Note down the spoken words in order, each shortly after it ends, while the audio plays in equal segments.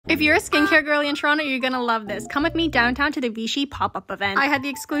If you're a skincare girly in Toronto, you're gonna love this. Come with me downtown to the Vichy pop-up event. I had the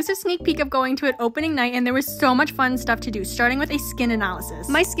exclusive sneak peek of going to it opening night, and there was so much fun stuff to do, starting with a skin analysis.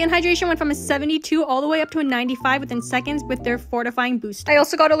 My skin hydration went from a 72 all the way up to a 95 within seconds with their fortifying boost. I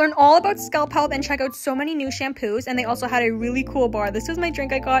also got to learn all about scalp health and check out so many new shampoos, and they also had a really cool bar. This was my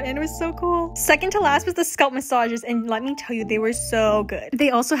drink I got, and it was so cool. Second to last was the scalp massages, and let me tell you, they were so good.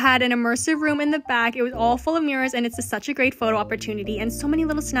 They also had an immersive room in the back. It was all full of mirrors, and it's such a great photo opportunity, and so many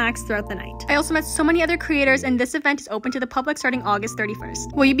little snacks throughout the night. I also met so many other creators, and this event is open to the public starting August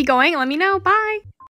 31st. Will you be going? Let me know. Bye!